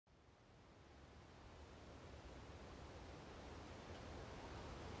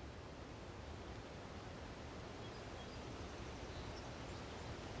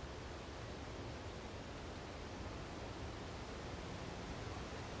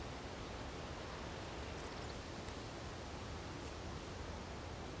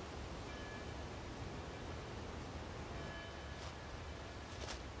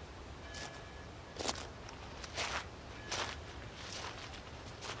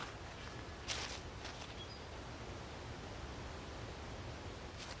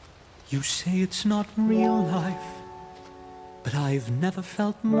You say it's not real life, but I've never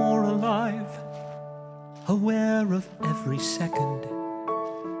felt more alive, aware of every second,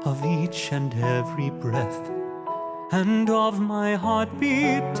 of each and every breath, and of my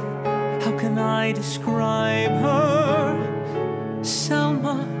heartbeat. How can I describe her?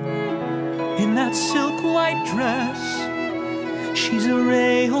 Selma, in that silk white dress, she's a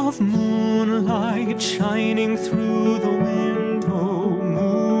ray of moonlight shining through the window,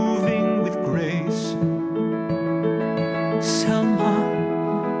 moving with grace. Selma,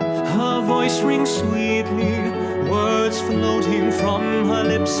 her voice rings sweetly, words floating from her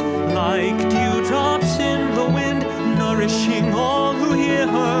lips like dewdrops in the wind, nourishing all who hear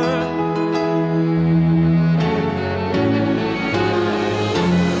her.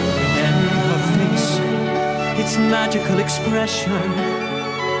 Its magical expression,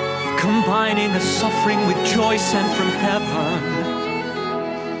 combining the suffering with joy sent from heaven.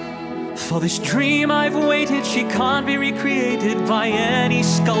 For this dream I've waited, she can't be recreated by any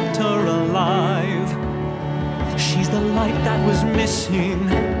sculptor alive. She's the light that was missing,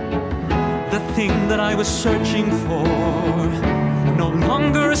 the thing that I was searching for. No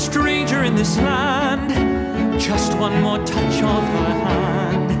longer a stranger in this land, just one more touch of her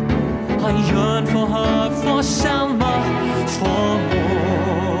hand. I yearn for her, for Selma, for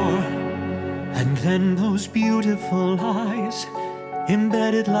more. And then those beautiful eyes,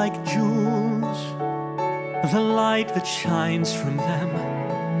 embedded like jewels, the light that shines from them,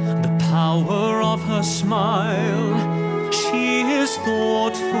 the power of her smile. She is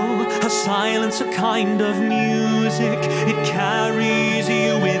thoughtful, her silence a kind of music. It carries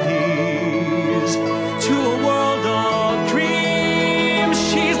you with ease to a world of dreams.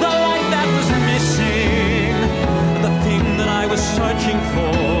 She's the I was searching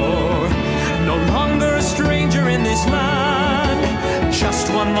for, no longer a stranger in this land, just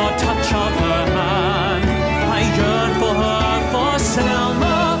one more touch of her hand. I yearn for her, for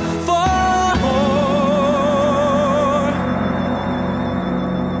Selma, for more.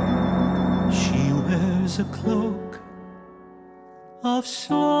 She wears a cloak of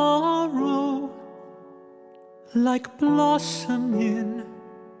sorrow, like blossom in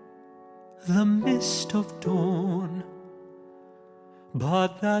the mist of dawn.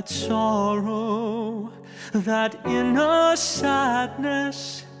 But that sorrow, that inner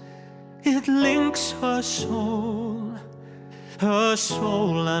sadness, it links her soul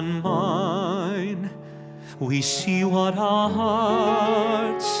and mine. We see what our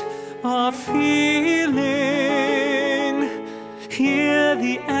hearts are feeling, hear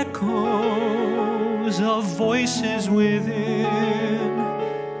the echoes of voices within.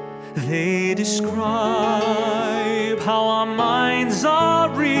 They describe how our minds are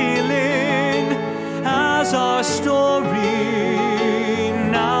reeling as our story